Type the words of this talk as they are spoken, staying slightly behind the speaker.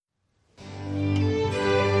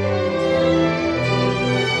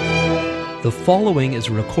following is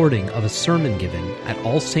a recording of a sermon given at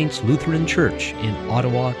All Saints Lutheran Church in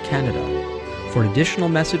Ottawa, Canada. For additional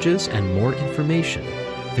messages and more information,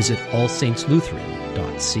 visit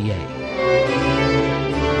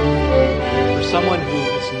allsaintslutheran.ca. For someone who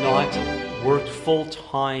has not worked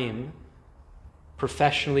full-time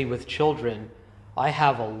professionally with children, I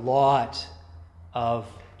have a lot of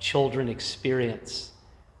children experience.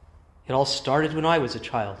 It all started when I was a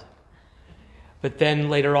child. But then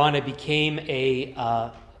later on, I became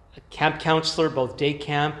a camp counselor, both day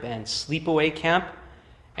camp and sleepaway camp.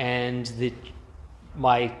 And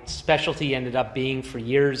my specialty ended up being, for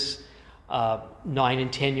years, 9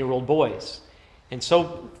 and 10-year-old boys. And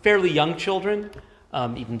so fairly young children,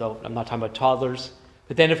 even though I'm not talking about toddlers.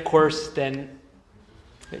 But then, of course, a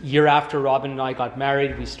year after Robin and I got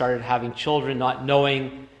married, we started having children, not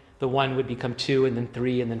knowing the one would become 2, and then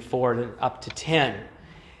 3, and then 4, and then up to 10.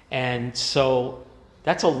 And so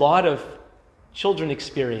that's a lot of children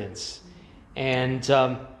experience. And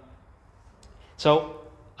so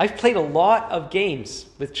I've played a lot of games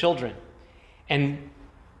with children. And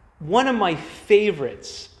one of my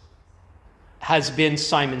favorites has been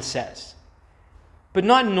Simon Says. But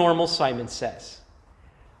not normal Simon Says.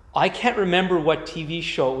 I can't remember what TV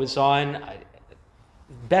show it was on.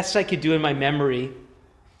 Best I could do in my memory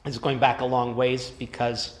is going back a long ways,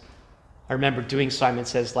 because I remember doing Simon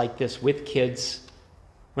Says like this with kids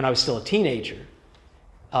when I was still a teenager.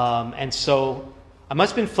 And so I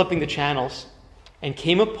must have been flipping the channels and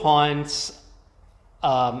came upon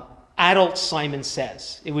Adult Simon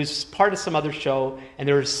Says. It was part of some other show, and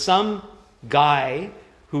there was some guy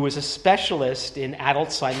who was a specialist in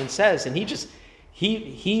Adult Simon Says, and it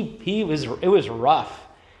was rough.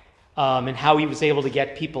 And how he was able to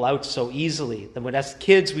get people out so easily. Then when as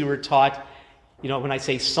kids we were taught, when I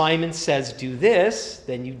say Simon says do this,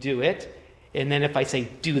 then you do it. And then if I say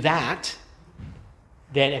do that,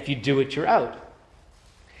 then if you do it, you're out.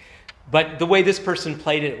 But the way this person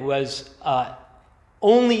played it was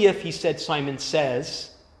only if he said Simon says,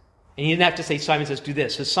 and he didn't have to say Simon says do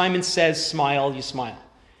this. So Simon says smile, you smile.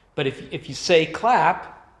 But if you say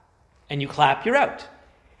clap, and you clap, you're out.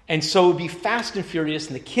 And so it would be fast and furious,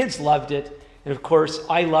 and the kids loved it. And of course,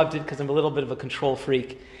 I loved it because I'm a little bit of a control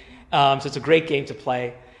freak. So it's a great game to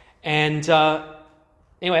play. And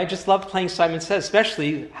anyway, I just loved playing Simon Says,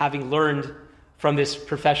 especially having learned from this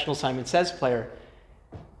professional Simon Says player.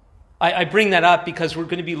 I bring that up because we're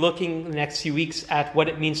going to be looking the next few weeks at what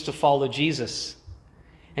it means to follow Jesus.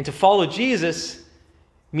 And to follow Jesus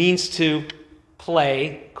means to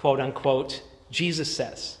play, quote unquote, Jesus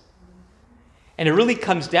Says. And it really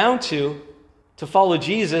comes down to follow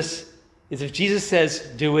Jesus is if Jesus says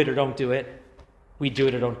do it or don't do it, we do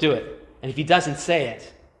it or don't do it. And if he doesn't say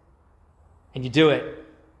it, and you do it,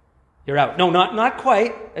 you're out. No, not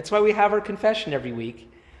quite. That's why we have our confession every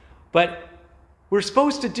week. But we're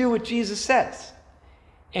supposed to do what Jesus says.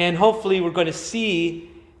 And hopefully we're going to see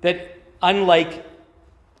that unlike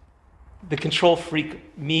the control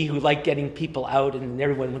freak me who liked getting people out and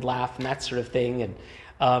everyone would laugh and that sort of thing,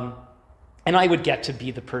 and I would get to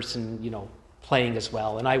be the person, playing as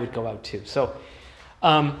well, and I would go out too. So,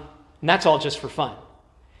 and that's all just for fun.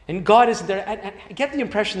 And God isn't there. I get the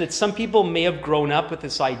impression that some people may have grown up with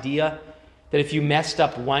this idea that if you messed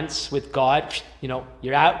up once with God,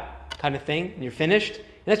 you're out kind of thing, and you're finished.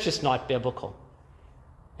 And that's just not biblical.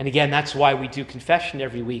 And again, that's why we do confession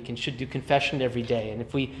every week and should do confession every day. And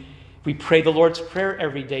if we pray the Lord's Prayer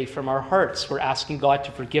every day from our hearts, we're asking God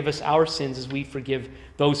to forgive us our sins as we forgive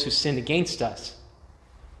those who sin against us.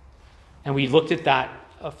 And we looked at that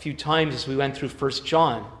a few times as we went through 1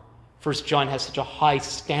 John. 1 John has such a high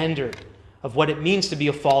standard of what it means to be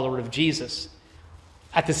a follower of Jesus.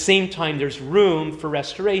 At the same time, there's room for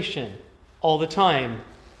restoration all the time.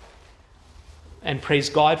 And praise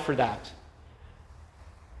God for that.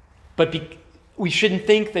 But we shouldn't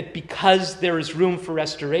think that because there is room for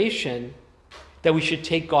restoration that we should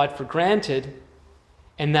take God for granted,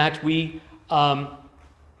 and that we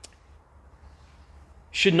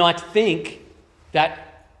should not think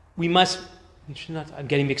that I'm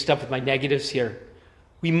getting mixed up with my negatives here.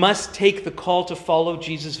 We must take the call to follow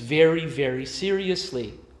Jesus very, very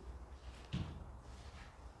seriously.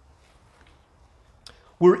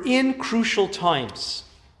 We're in crucial times.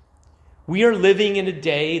 We are living in a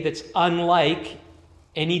day that's unlike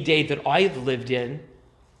any day that I've lived in.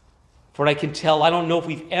 For what I can tell, I don't know if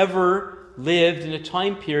we've ever lived in a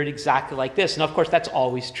time period exactly like this. And of course, that's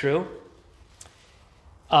always true.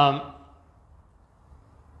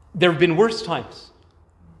 There have been worse times.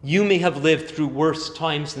 You may have lived through worse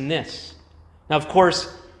times than this. Now, of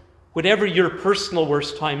course, whatever your personal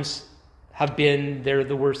worst times have been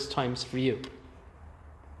the worst times for you.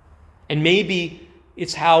 And maybe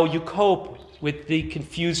it's how you cope with the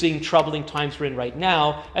confusing, troubling times we're in right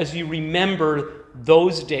now as you remember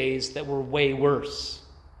those days that were way worse.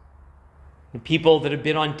 And people that have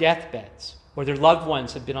been on deathbeds, or their loved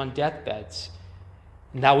ones have been on deathbeds.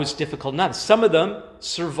 And that was difficult enough. Some of them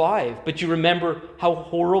survived, but you remember how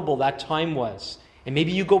horrible that time was. And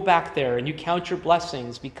maybe you go back there and you count your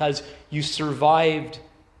blessings because you survived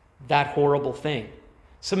that horrible thing.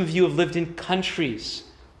 Some of you have lived in countries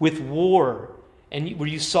with war and where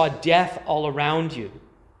you saw death all around you.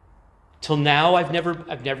 Till now, I've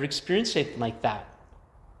never experienced anything like that.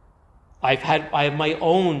 I have my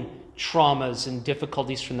own traumas and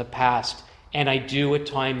difficulties from the past, and I do at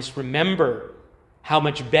times remember how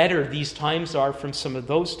much better these times are from some of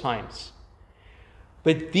those times.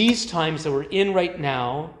 But these times that we're in right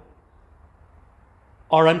now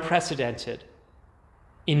are unprecedented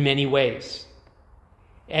in many ways.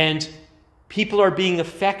 And people are being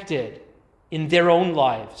affected in their own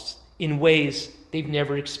lives in ways they've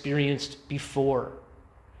never experienced before.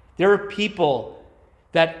 There are people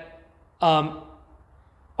that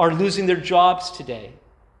are losing their jobs today,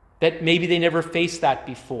 that maybe they never faced that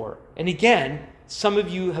before. And again, some of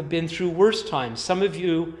you have been through worse times. Some of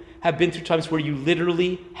you have been through times where you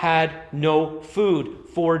literally had no food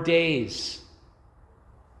for days.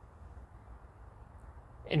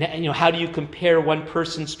 And how do you compare one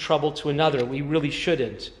person's trouble to another? We really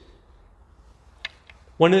shouldn't.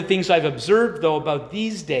 One of the things I've observed, though, about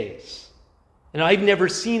these days, and I've never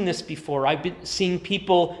seen this before, I've been seeing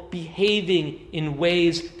people behaving in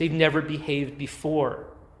ways they've never behaved before.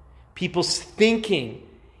 People's thinking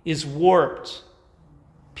is warped.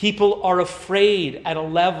 People are afraid at a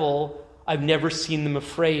level I've never seen them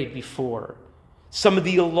afraid before. Some of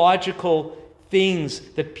the illogical things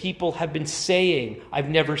that people have been saying I've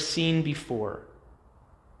never seen before.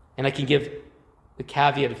 And I can give the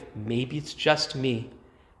caveat of maybe it's just me.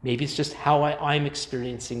 Maybe it's just how I'm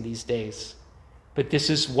experiencing these days. But this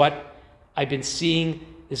is what I've been seeing.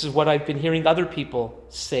 This is what I've been hearing other people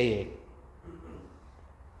saying.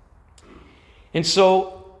 And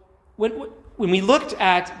so when we looked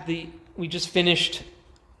at we just finished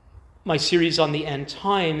my series on the end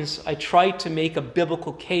times, I tried to make a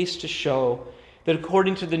biblical case to show that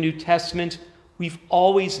according to the New Testament, we've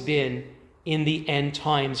always been in the end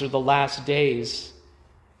times or the last days.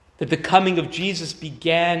 That the coming of Jesus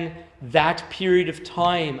began that period of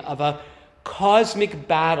time of a cosmic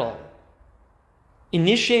battle,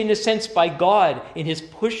 initiated in a sense by God in his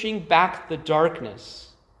pushing back the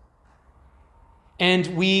darkness.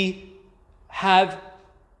 And many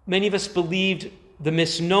of us believed the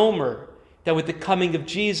misnomer that with the coming of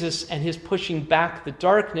Jesus and his pushing back the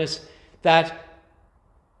darkness, that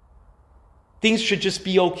things should just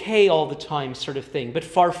be okay all the time sort of thing. But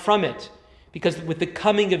far from it. Because with the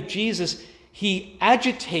coming of Jesus, he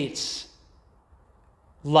agitates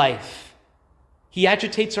life. He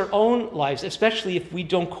agitates our own lives, especially if we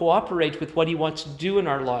don't cooperate with what he wants to do in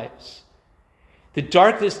our lives. The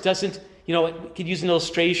darkness doesn't, we could use an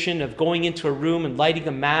illustration of going into a room and lighting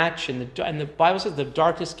a match, and the Bible says the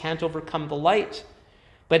darkness can't overcome the light.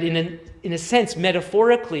 But in a sense,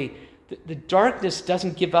 metaphorically, the darkness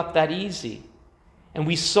doesn't give up that easy. And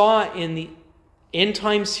we saw in the End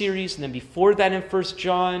Time series, and then before that in 1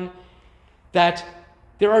 John, that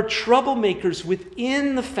there are troublemakers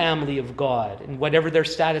within the family of God, and whatever their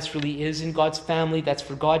status really is in God's family, that's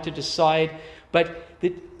for God to decide. But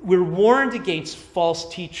that we're warned against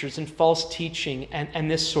false teachers and false teaching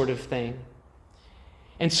and this sort of thing.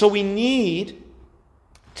 And so we need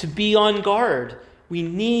to be on guard. We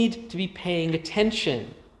need to be paying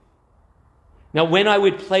attention. Now, when I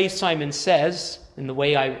would play Simon Says, in the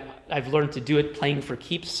way I've learned to do it, playing for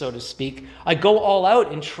keeps, so to speak, I go all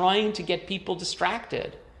out in trying to get people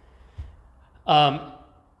distracted.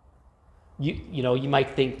 You might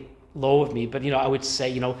think low of me, but I would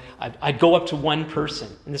say, I'd go up to one person,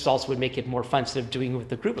 and this also would make it more fun instead of doing it with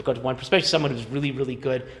the group. I'd go to one person, especially someone who's really, really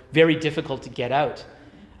good, very difficult to get out.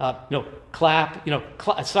 Clap.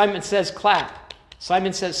 Simon says clap.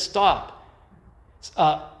 Simon says stop.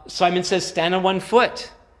 Simon says stand on one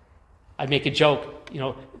foot. I'd make a joke.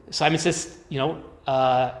 Simon says,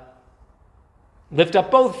 lift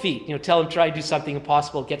up both feet. Tell him try to do something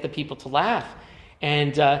impossible, get the people to laugh.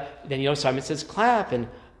 And then Simon says clap, and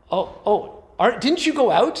didn't you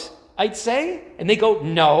go out? I'd say, and they go,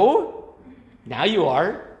 no. Now you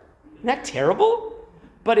are. Isn't that terrible?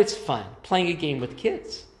 But it's fun playing a game with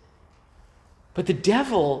kids. But the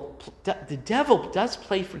devil does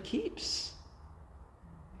play for keeps.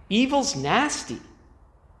 Evil's nasty.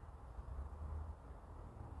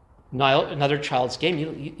 another child's game,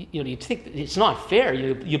 you think it's not fair.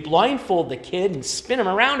 You blindfold the kid and spin him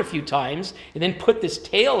around a few times and then put this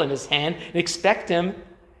tail in his hand and expect him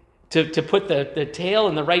to put the tail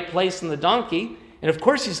in the right place in the donkey. And of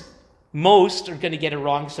course, most are going to get it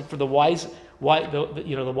wrong, except for the wise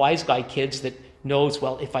guy kids that knows,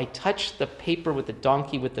 well, if I touch the paper with the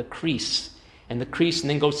donkey with the crease and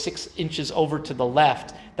then go 6 inches over to the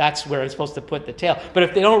left, that's where I'm supposed to put the tail. But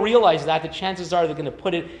if they don't realize that, the chances are they're going to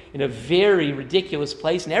put it in a very ridiculous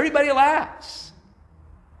place and everybody laughs.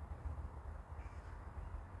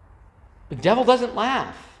 The devil doesn't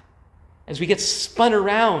laugh. As we get spun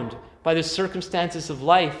around by the circumstances of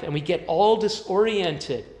life and we get all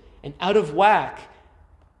disoriented and out of whack,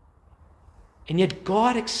 and yet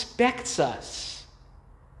God expects us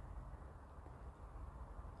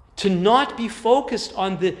to not be focused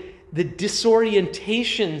on the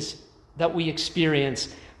disorientations that we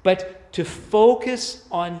experience, but to focus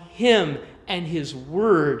on Him and His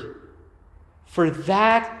Word, for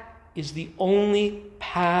that is the only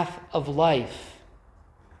path of life.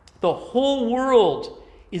 The whole world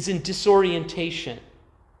is in disorientation,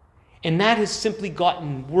 and that has simply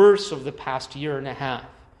gotten worse over the past year and a half.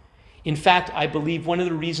 In fact, I believe one of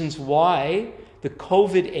the reasons why the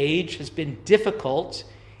COVID age has been difficult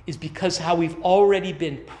is because how we've already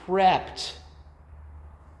been prepped.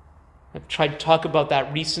 I've tried to talk about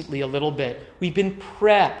that recently a little bit. We've been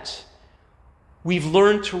prepped. We've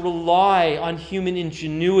learned to rely on human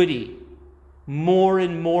ingenuity more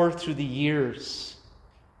and more through the years.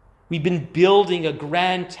 We've been building a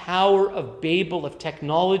grand Tower of Babel of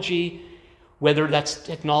technology, whether that's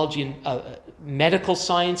technology in medical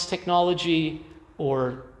science technology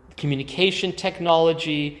or communication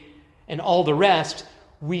technology and all the rest.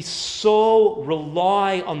 We so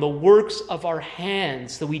rely on the works of our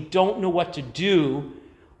hands that we don't know what to do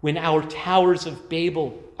when our towers of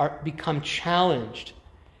Babel become challenged.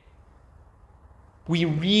 We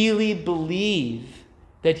really believe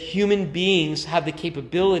that human beings have the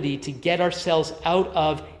capability to get ourselves out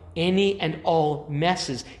of any and all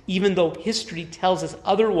messes, even though history tells us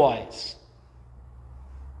otherwise.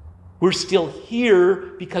 We're still here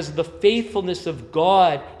because of the faithfulness of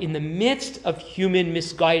God in the midst of human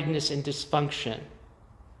misguidedness and dysfunction.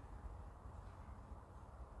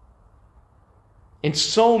 And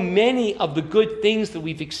so many of the good things that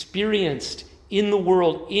we've experienced in the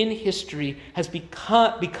world, in history, has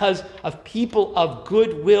become because of people of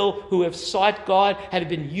goodwill who have sought God, had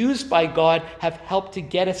been used by God, have helped to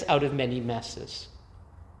get us out of many messes.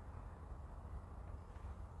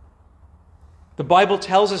 The Bible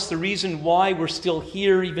tells us the reason why we're still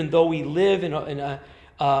here, even though we live in a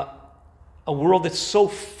world that's so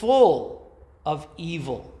full of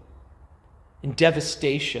evil and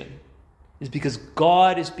devastation, is because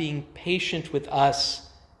God is being patient with us,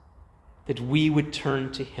 that we would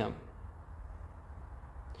turn to Him.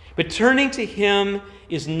 But turning to Him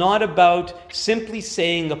is not about simply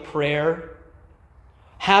saying a prayer,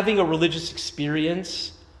 having a religious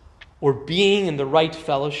experience, or being in the right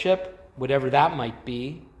fellowship, whatever that might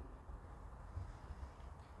be.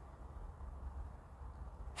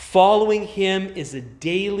 Following Him is a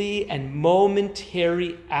daily and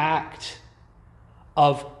momentary act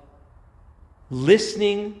of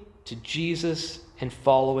listening to Jesus and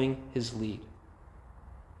following His lead.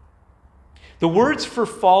 The words for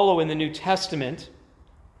follow in the New Testament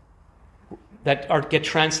that get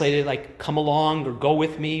translated like come along or go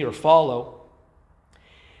with me or follow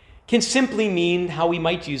can simply mean how we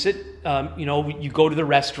might use it. You go to the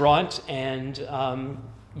restaurant and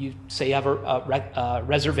you say you have a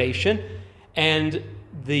reservation, and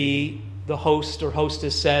the host or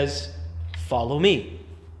hostess says, "Follow me.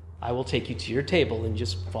 I will take you to your table," and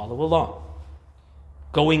just follow along,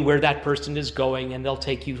 going where that person is going, and they'll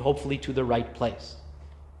take you hopefully to the right place.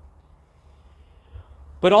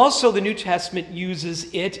 But also the New Testament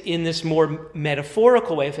uses it in this more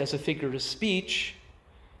metaphorical way, as a figure of speech,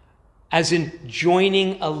 as in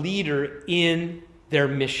joining a leader in their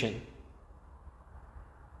mission.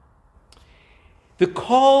 The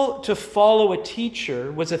call to follow a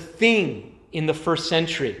teacher was a thing in the first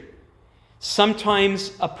century.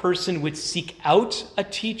 Sometimes a person would seek out a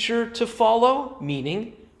teacher to follow,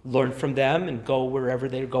 meaning learn from them and go wherever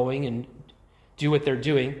they're going and do what they're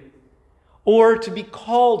doing, or to be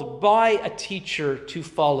called by a teacher to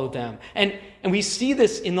follow them. And we see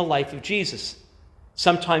this in the life of Jesus.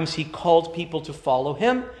 Sometimes He called people to follow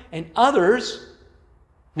Him, and others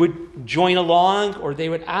would join along, or they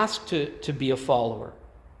would ask to be a follower.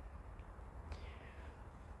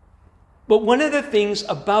 But one of the things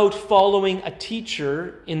about following a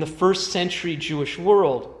teacher in the first century Jewish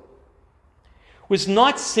world was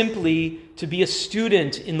not simply to be a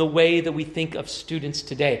student in the way that we think of students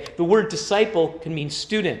today. The word disciple can mean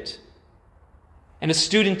student. And a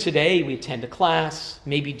student today, we attend a class,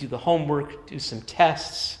 maybe do the homework, do some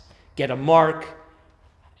tests, get a mark,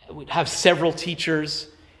 we'd have several teachers.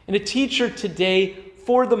 And a teacher today,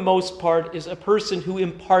 for the most part, is a person who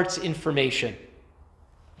imparts information.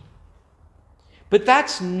 But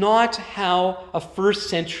that's not how a first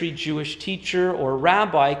century Jewish teacher or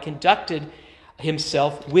rabbi conducted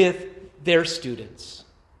himself with their students.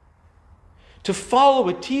 To follow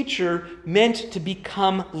a teacher meant to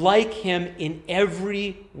become like him in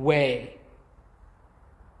every way.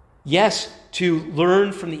 Yes, to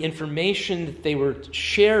learn from the information that they were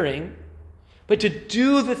sharing, but to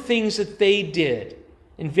do the things that they did.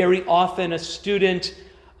 And very often a student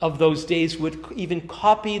of those days would even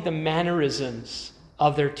copy the mannerisms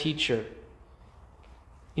of their teacher.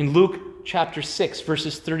 In Luke chapter 6,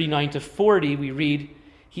 verses 39 to 40, we read,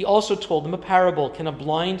 "He also told them a parable. Can a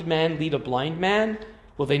blind man lead a blind man?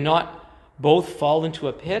 Will they not both fall into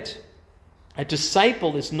a pit? A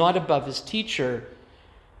disciple is not above his teacher,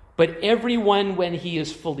 but everyone, when he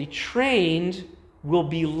is fully trained, will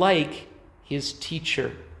be like his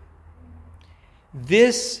teacher."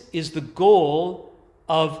 This is the goal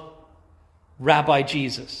of Rabbi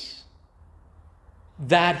Jesus,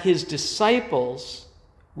 that his disciples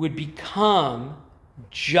would become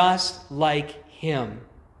just like him.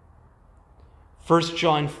 1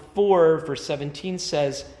 John 4, verse 17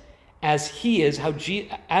 says, "As he is,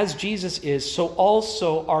 as Jesus is, so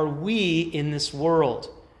also are we in this world."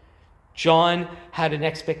 John had an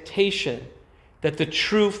expectation that the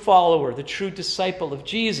true follower, the true disciple of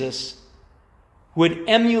Jesus, would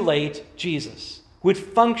emulate Jesus, would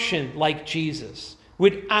function like Jesus,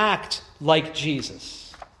 would act like Jesus.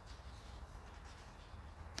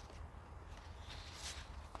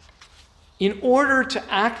 In order to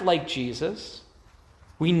act like Jesus,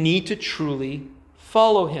 we need to truly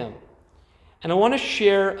follow him. And I want to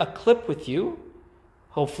share a clip with you.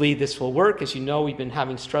 Hopefully this will work. As you know, we've been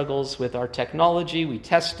having struggles with our technology. We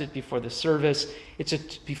tested it before the service.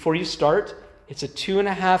 Before you start, it's a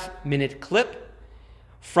 2.5-minute clip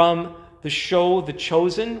from the show The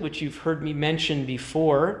Chosen, which you've heard me mention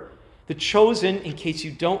before. The Chosen, in case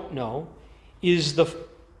you don't know, is the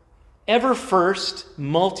ever first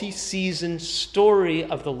multi-season story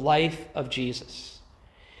of the life of Jesus.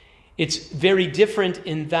 It's very different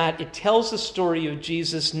in that it tells the story of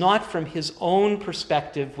Jesus not from his own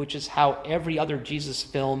perspective, which is how every other Jesus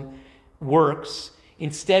film works.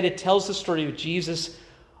 Instead, it tells the story of Jesus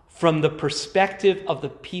from the perspective of the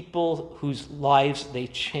people whose lives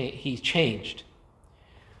he changed.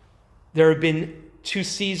 There have been 2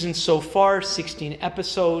 seasons so far, 16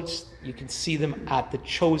 episodes. You can see them at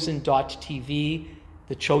thechosen.tv.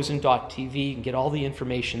 Thechosen.tv. You can get all the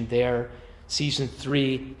information there. Season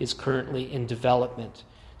 3 is currently in development.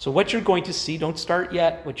 So what you're going to see, don't start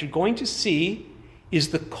yet, what you're going to see is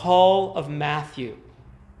the call of Matthew.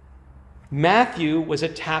 Matthew was a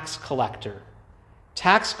tax collector.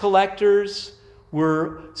 Tax collectors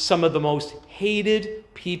were some of the most hated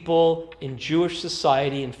people in Jewish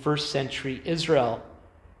society in first century Israel.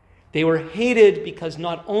 They were hated because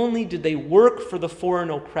not only did they work for the foreign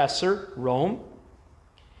oppressor, Rome,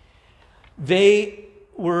 they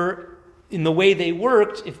were, in the way they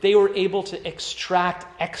worked, if they were able to extract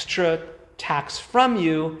extra tax from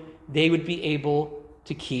you, they would be able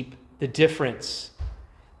to keep the difference.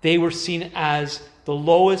 They were seen as the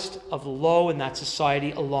lowest of the low in that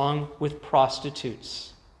society, along with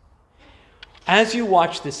prostitutes. As you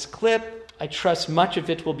watch this clip, I trust much of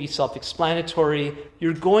it will be self-explanatory.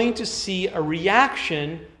 You're going to see a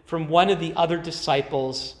reaction from one of the other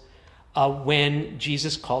disciples when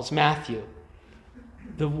Jesus calls Matthew.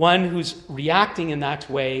 The one who's reacting in that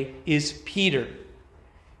way is Peter.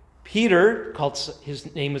 Peter,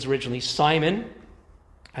 his name was originally Simon.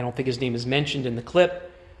 I don't think his name is mentioned in the clip.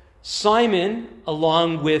 Simon,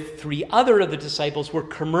 along with 3 other of the disciples, were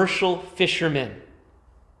commercial fishermen.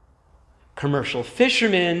 Commercial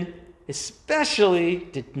fishermen especially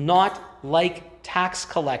did not like tax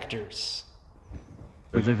collectors.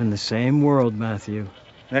 We live in the same world, Matthew.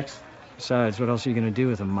 Next. Besides, what else are you going to do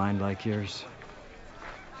with a mind like yours?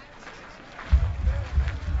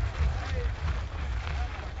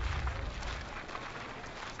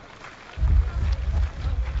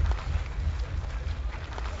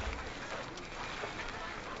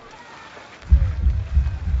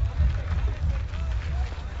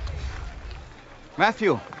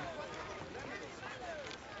 Matthew.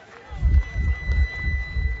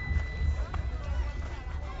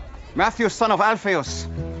 Matthew, son of Alphaeus.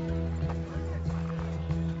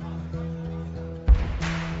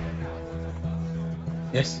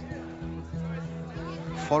 Yes.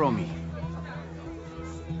 Follow me.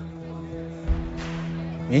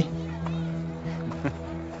 Me?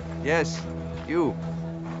 Yes, you.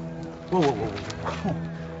 Whoa.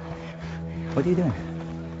 What are you doing?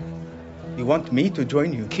 You want me to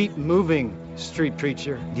join you? Keep moving, street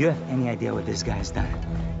preacher. Do you have any idea what this guy has done?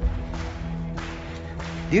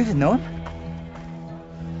 Do you even know him?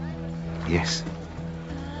 Yes.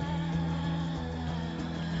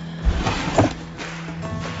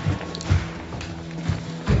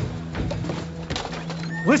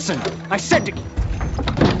 Listen, I said to...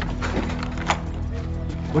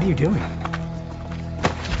 What are you doing?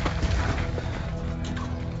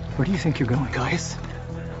 Where do you think you're going? Guys,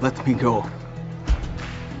 let me go.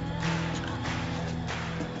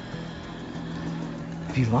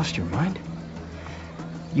 Have you lost your mind?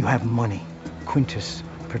 You have money. Quintus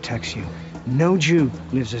protects you. No Jew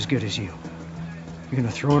lives as good as you. You're gonna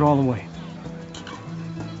throw it all away.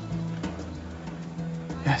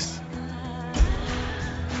 Yes.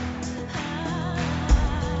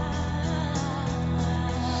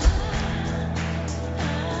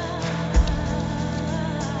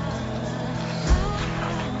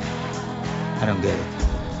 I don't get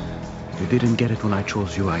it. You didn't get it when I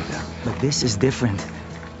chose you either. But this is different.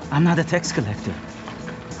 I'm not a tax collector.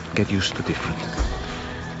 Get used to different.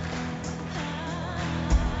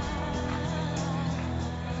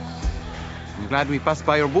 I'm glad we passed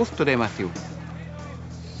by your booth today, Matthew.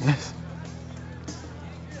 Yes.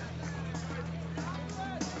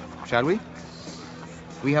 Shall we?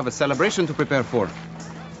 We have a celebration to prepare for.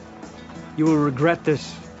 You will regret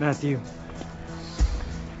this, Matthew.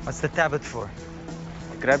 What's the tablet for?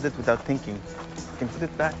 I grabbed it without thinking. You can put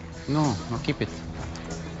it back. No, keep it.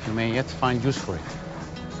 You may yet find use for it.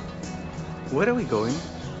 Where are we going?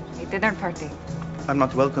 A dinner party. I'm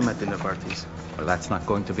not welcome at dinner parties. Well, that's not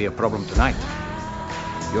going to be a problem tonight.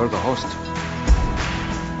 You're the host.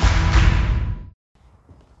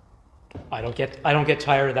 I don't get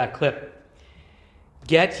tired of that clip.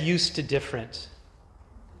 Get used to different.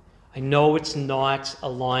 I know it's not a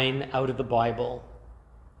line out of the Bible.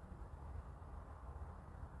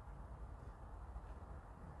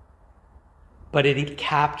 But it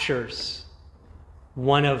captures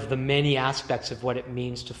one of the many aspects of what it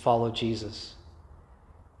means to follow Jesus.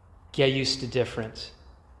 Get used to different.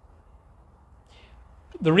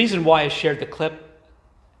 The reason why I shared the clip,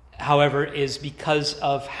 however, is because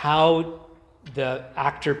of how the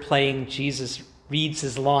actor playing Jesus reads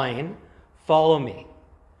his line, "Follow me."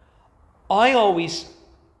 I always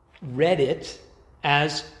read it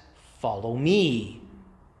as, "Follow me.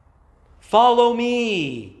 Follow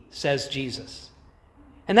me," says Jesus.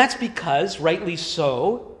 And that's because, rightly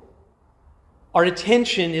so, our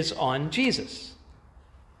attention is on Jesus.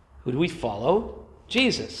 Who do we follow?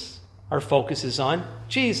 Jesus. Our focus is on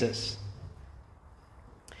Jesus.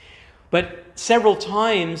 But several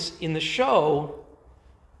times in the show,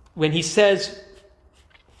 when he says,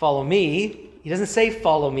 "Follow me," he doesn't say,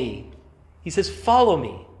 "Follow me." He says, "Follow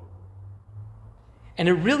me." And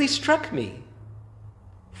it really struck me.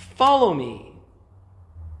 Follow me.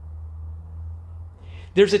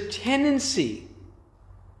 There's a tendency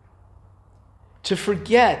to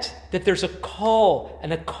forget that there's a call,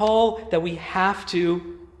 and a call that we have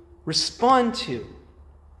to respond to.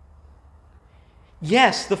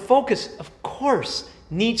 Yes, the focus, of course,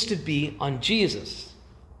 needs to be on Jesus.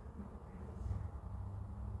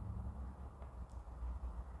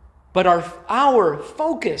 But our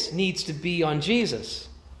focus needs to be on Jesus.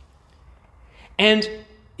 And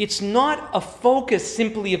it's not a focus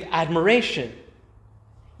simply of admiration.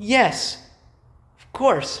 Yes, of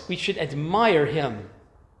course, we should admire him.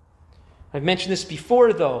 I've mentioned this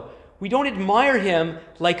before, though. We don't admire him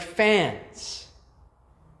like fans,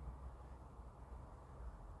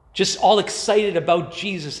 just all excited about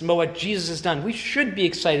Jesus and about what Jesus has done. We should be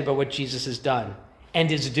excited about what Jesus has done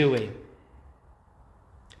and is doing.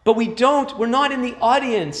 But we're not in the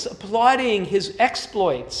audience applauding his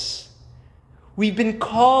exploits. We've been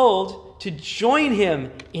called to join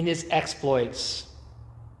him in his exploits.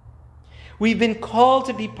 We've been called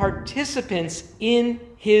to be participants in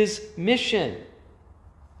his mission.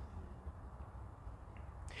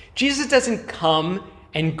 Jesus doesn't come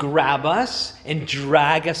and grab us and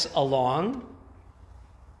drag us along.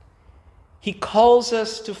 He calls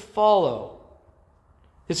us to follow.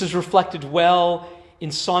 This is reflected well in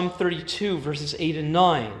Psalm 32, verses 8 and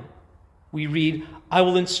 9. We read, "I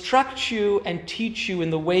will instruct you and teach you in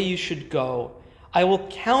the way you should go. I will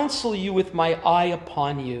counsel you with my eye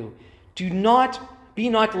upon you. Be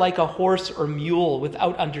not like a horse or mule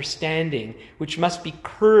without understanding, which must be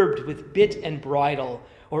curbed with bit and bridle,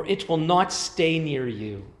 or it will not stay near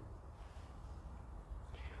you.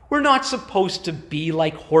 We're not supposed to be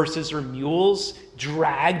like horses or mules,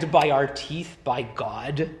 dragged by our teeth by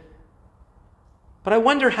God. But I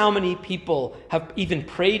wonder how many people have even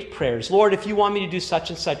prayed prayers. Lord, if you want me to do such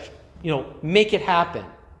and such, make it happen.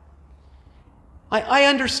 I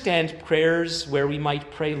understand prayers where we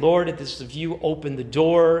might pray, Lord, if this is of you, open the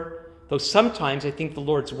door. Though sometimes I think the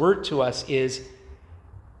Lord's word to us is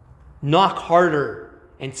knock harder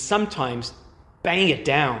and sometimes bang it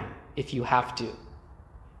down if you have to.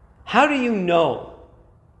 How do you know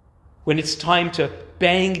when it's time to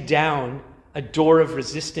bang down a door of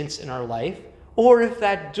resistance in our life, or if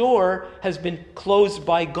that door has been closed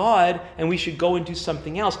by God and we should go and do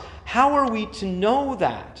something else? How are we to know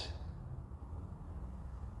that?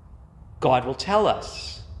 God will tell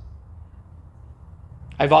us.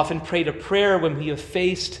 I've often prayed a prayer when we have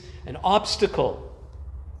faced an obstacle.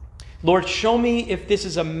 Lord, show me if this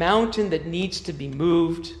is a mountain that needs to be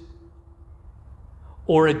moved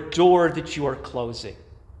or a door that you are closing.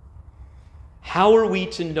 How are we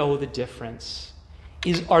to know the difference?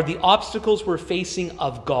 Are the obstacles we're facing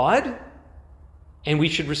of God, and we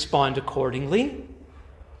should respond accordingly?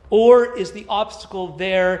 Or is the obstacle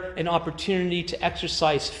there an opportunity to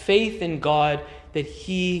exercise faith in God that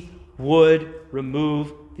He would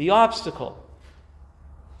remove the obstacle?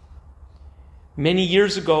 Many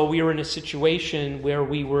years ago, we were in a situation where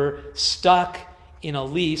we were stuck in a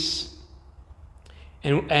lease,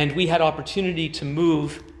 and we had opportunity to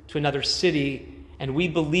move to another city, and we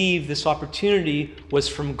believed this opportunity was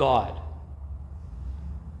from God.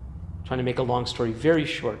 I'm trying to make a long story very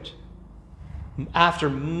short. After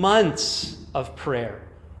months of prayer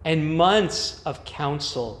and months of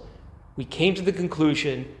counsel, we came to the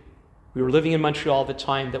conclusion, we were living in Montreal at the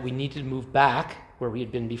time, that we needed to move back where we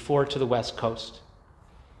had been before to the West Coast.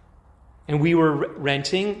 And we were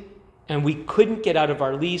renting, and we couldn't get out of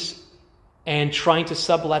our lease, and trying to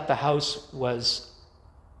sublet the house was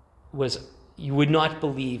you would not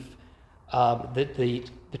believe the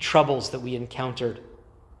troubles that we encountered.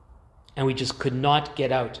 And we just could not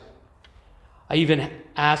get out. I even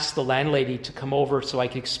asked the landlady to come over so I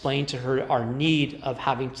could explain to her our need of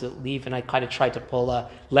having to leave, and I kind of tried to pull a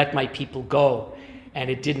let my people go, and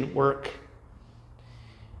it didn't work.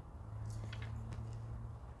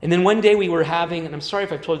 And then one day we were having, and I'm sorry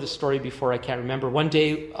if I've told this story before, I can't remember. One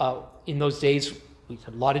day, in those days, we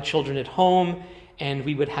had a lot of children at home, and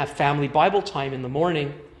we would have family Bible time in the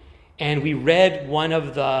morning, and we read one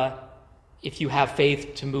of the, if you have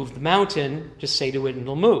faith to move the mountain, just say to it and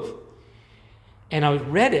it'll move. And I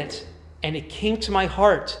read it, and it came to my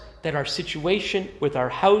heart that our situation with our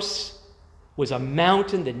house was a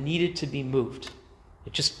mountain that needed to be moved.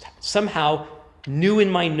 It just somehow knew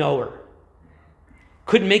in my knower.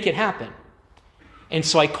 Couldn't make it happen. And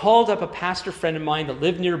so I called up a pastor friend of mine that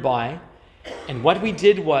lived nearby, and what we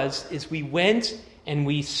did is we went and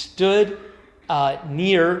we stood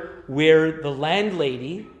near where the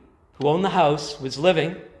landlady who owned the house was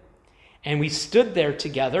living, and we stood there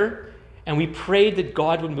together, and we prayed that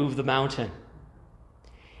God would move the mountain.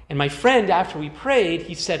 And my friend, after we prayed,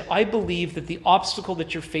 he said, I believe that the obstacle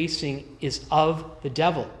that you're facing is of the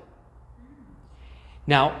devil.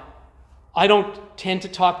 Now, I don't tend to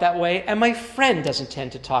talk that way, and my friend doesn't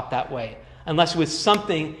tend to talk that way, unless it was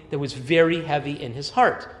something that was very heavy in his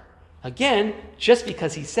heart. Again, just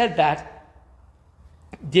because he said that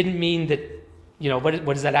didn't mean that,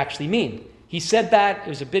 what does that actually mean? He said that, it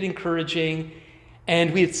was a bit encouraging,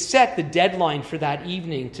 and we had set the deadline for that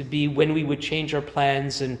evening to be when we would change our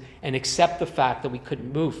plans and accept the fact that we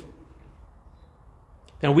couldn't move.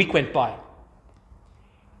 Then a week went by,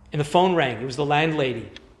 and the phone rang. It was the landlady.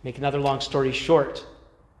 Make another long story short,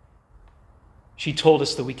 she told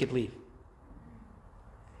us that we could leave.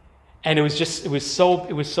 And it was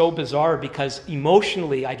so bizarre, because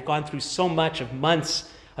emotionally I'd gone through so much of months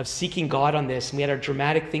of seeking God on this, and we had our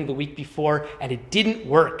dramatic thing the week before, and it didn't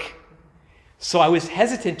work. So I was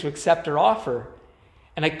hesitant to accept her offer,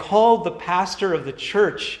 and I called the pastor of the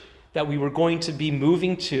church that we were going to be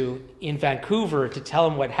moving to in Vancouver to tell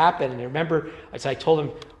him what happened. And I remember, as I told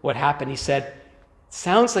him what happened, he said,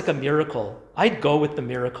 sounds like a miracle. I'd go with the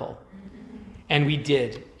miracle. And we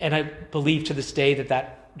did. And I believe to this day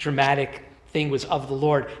that dramatic thing was of the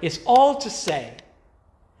Lord. It's all to say,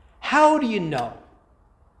 how do you know?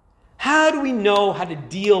 How do we know how to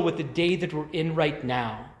deal with the day that we're in right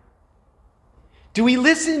now? Do we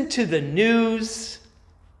listen to the news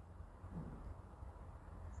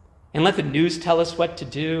and let the news tell us what to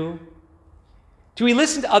do? Do we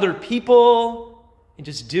listen to other people and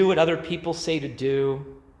just do what other people say to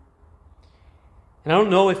do? And I don't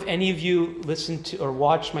know if any of you listened to or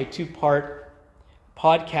watched my 2-part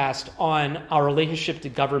podcast on our relationship to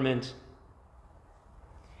government.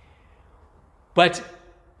 But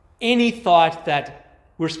any thought that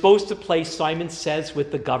we're supposed to play Simon Says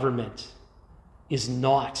with the government is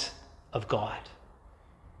not of God.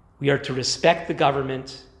 We are to respect the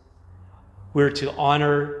government. We're to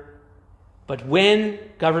honor. But when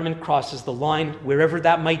government crosses the line, wherever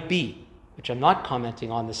that might be, which I'm not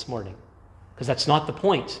commenting on this morning, because that's not the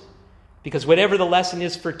point. Because whatever the lesson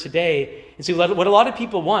is for today, is what a lot of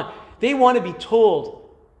people want. They want to be told.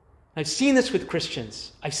 I've seen this with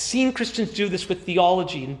Christians. I've seen Christians do this with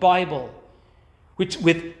theology and Bible,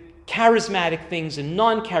 with charismatic things and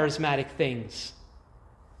non-charismatic things.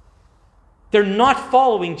 They're not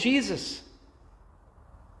following Jesus.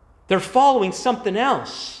 They're following something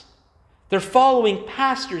else. They're following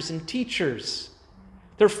pastors and teachers.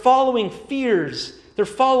 They're following fears. They're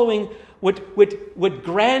following what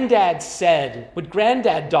Granddad said, what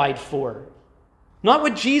Granddad died for. Not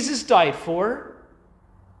what Jesus died for.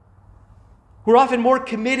 We're often more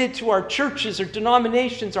committed to our churches, our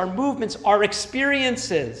denominations, our movements, our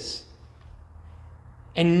experiences.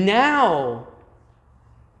 And now,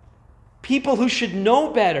 people who should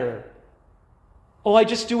know better, I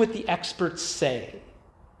just do what the experts say.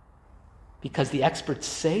 Because the experts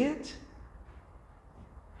say it?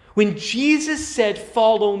 When Jesus said,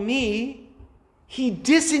 "Follow me," he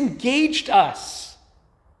disengaged us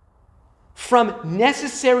from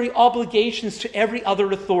necessary obligations to every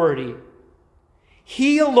other authority.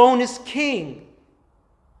 He alone is king.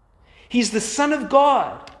 He's the Son of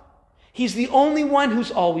God. He's the only one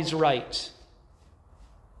who's always right.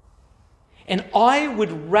 And I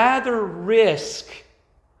would rather risk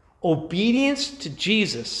obedience to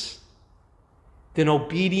Jesus than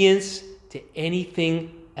obedience to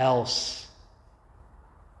anything else.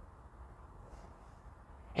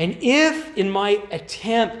 And if in my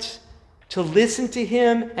attempt to listen to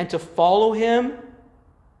him and to follow him,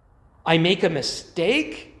 I make a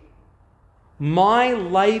mistake, my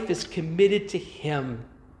life is committed to him.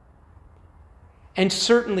 And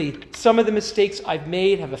certainly, some of the mistakes I've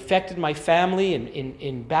made have affected my family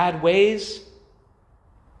in bad ways.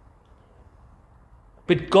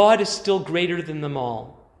 But God is still greater than them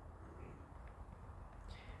all.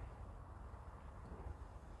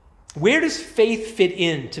 Where does faith fit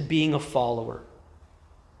into being a follower?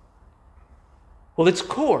 Well, it's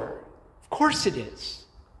core. Of course it is.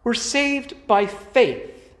 We're saved by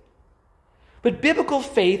faith. But biblical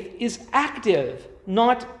faith is active,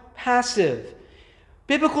 not passive.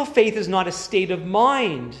 Biblical faith is not a state of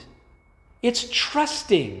mind. It's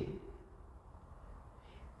trusting.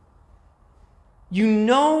 You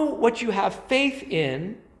know what you have faith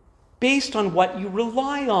in based on what you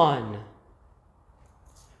rely on.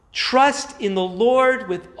 Trust in the Lord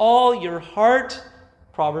with all your heart,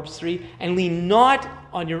 Proverbs 3, and lean not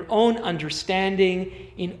on your own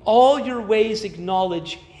understanding. In all your ways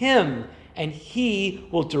acknowledge him, and he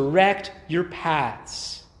will direct your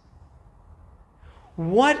paths.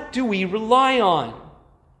 What do we rely on?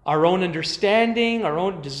 Our own understanding, our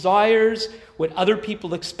own desires, what other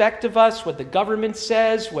people expect of us, what the government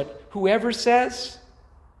says, what whoever says?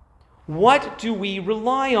 What do we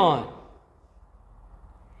rely on?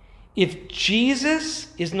 If Jesus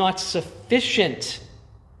is not sufficient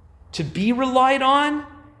to be relied on,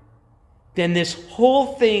 then this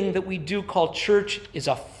whole thing that we do call church is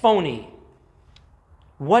a phony.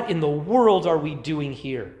 What in the world are we doing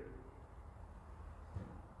here?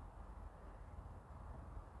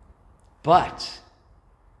 But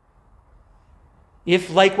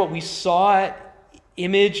if, like what we saw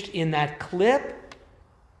imaged in that clip,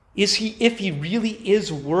 if he really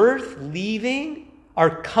is worth leaving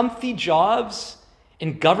our comfy jobs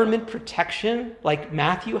and government protection like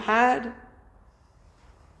Matthew had,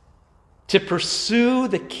 to pursue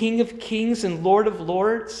the King of Kings and Lord of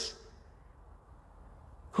Lords,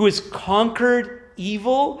 who has conquered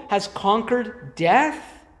evil, has conquered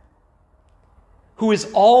death, who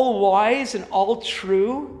is all wise and all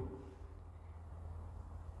true?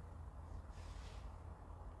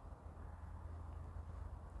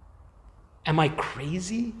 Am I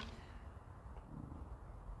crazy?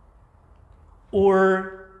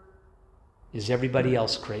 Or is everybody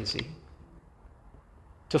else crazy?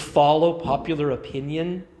 To follow popular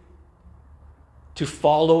opinion? To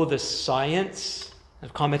follow the science?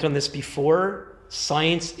 I've commented on this before.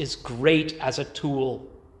 Science is great as a tool.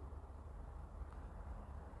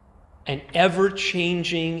 An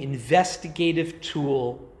ever-changing investigative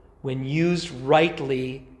tool, when used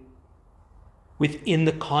rightly within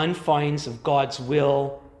the confines of God's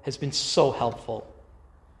will, has been so helpful.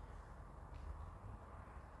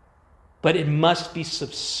 but it must be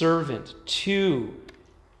subservient to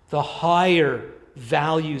the higher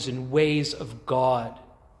values and ways of God,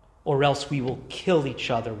 or else we will kill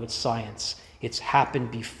each other with science. It's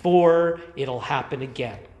happened before, it'll happen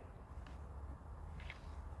again.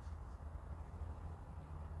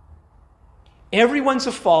 Everyone's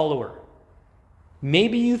a follower.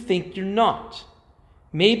 Maybe you think you're not.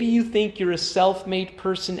 Maybe you think you're a self-made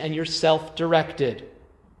person and you're self-directed.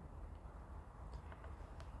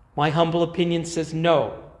 My humble opinion says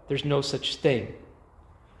no, there's no such thing.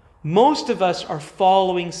 Most of us are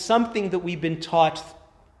following something that we've been taught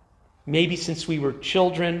maybe since we were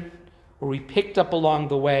children, or we picked up along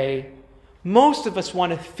the way. Most of us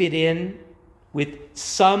want to fit in with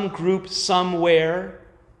some group somewhere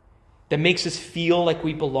that makes us feel like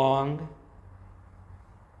we belong.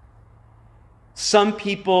 Some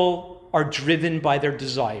people are driven by their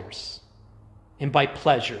desires and by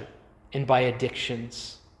pleasure and by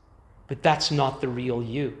addictions, but that's not the real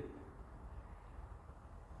you.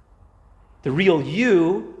 The real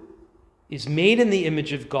you is made in the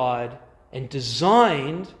image of God and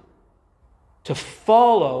designed to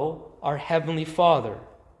follow our Heavenly Father.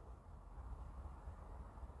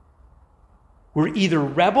 We're either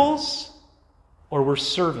rebels or we're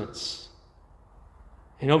servants.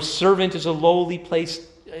 I know servant is a lowly place,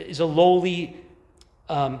 there's a word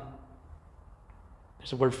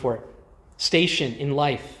for it, station in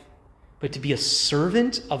life. But to be a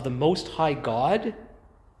servant of the Most High God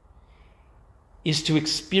is to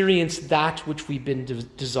experience that which we've been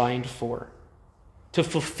designed for, to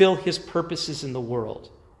fulfill His purposes in the world,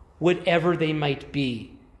 whatever they might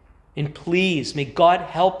be. And please, may God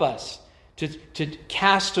help us to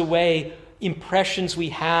cast away impressions we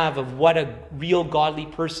have of what a real godly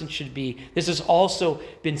person should be. This has also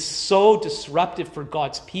been so disruptive for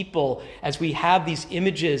God's people as we have these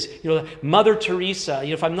images. Mother Teresa,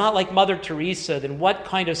 if I'm not like Mother Teresa, then what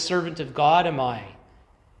kind of servant of God am I?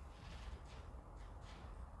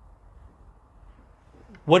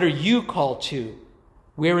 What are you called to?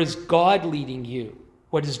 Where is God leading you?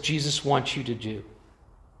 What does Jesus want you to do?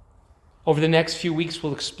 Over the next few weeks,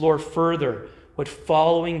 we'll explore further what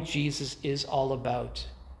following Jesus is all about.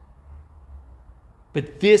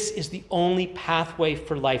 But this is the only pathway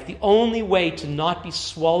for life, the only way to not be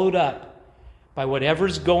swallowed up by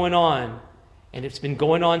whatever's going on, and it's been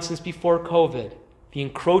going on since before COVID, the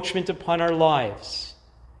encroachment upon our lives.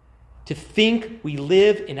 To think we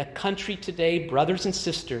live in a country today, brothers and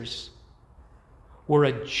sisters, where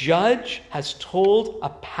a judge has told a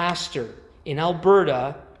pastor in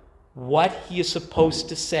Alberta what he is supposed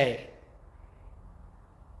to say.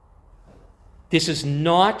 This is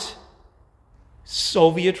not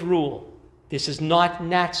Soviet rule. This is not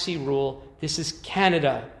Nazi rule. This is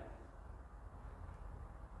Canada.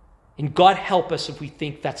 And God help us if we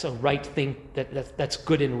think that's a right thing, that's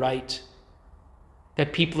good and right.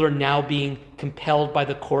 That people are now being compelled by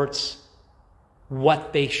the courts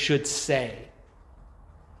what they should say.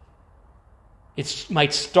 It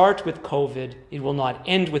might start with COVID. It will not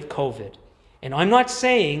end with COVID. And I'm not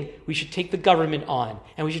saying we should take the government on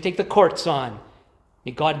and we should take the courts on.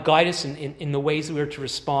 May God guide us in the ways that we are to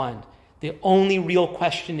respond. The only real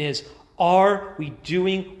question is, are we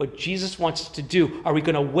doing what Jesus wants us to do? Are we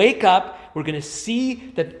going to wake up? We're going to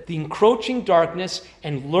see that the encroaching darkness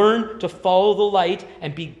and learn to follow the light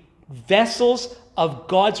and be vessels of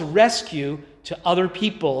God's rescue to other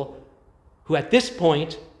people who at this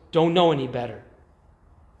point don't know any better.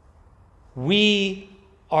 We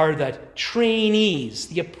are the trainees,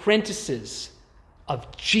 the apprentices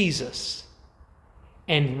of Jesus.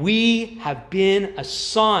 And we have been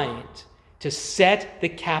assigned to set the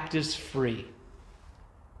captives free.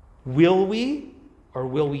 Will we or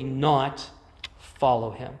will we not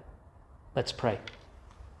follow him? Let's pray.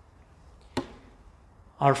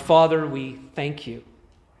 Our Father, we thank you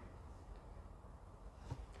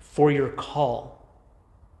for your call.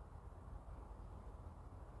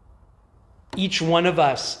 Each one of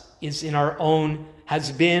us is in our own,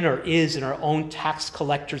 has been or is in our own tax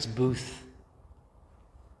collector's booth.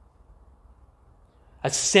 A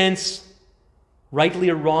sense, rightly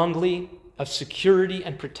or wrongly, of security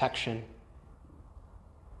and protection.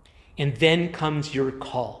 And then comes your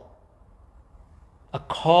call. A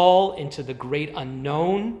call into the great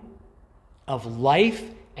unknown of life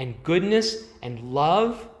and goodness and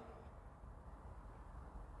love.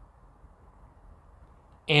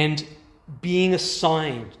 And being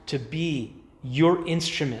assigned to be your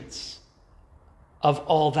instruments of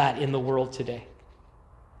all that in the world today.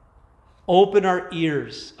 Open our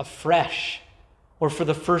ears afresh or for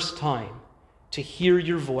the first time to hear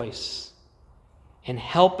your voice and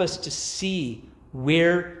help us to see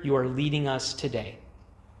where you are leading us today.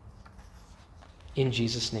 In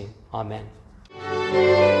Jesus' name, amen.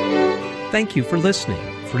 Thank you for listening.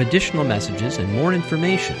 For additional messages and more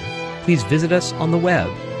information, please visit us on the web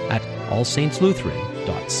at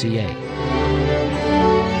allsaintslutheran.ca.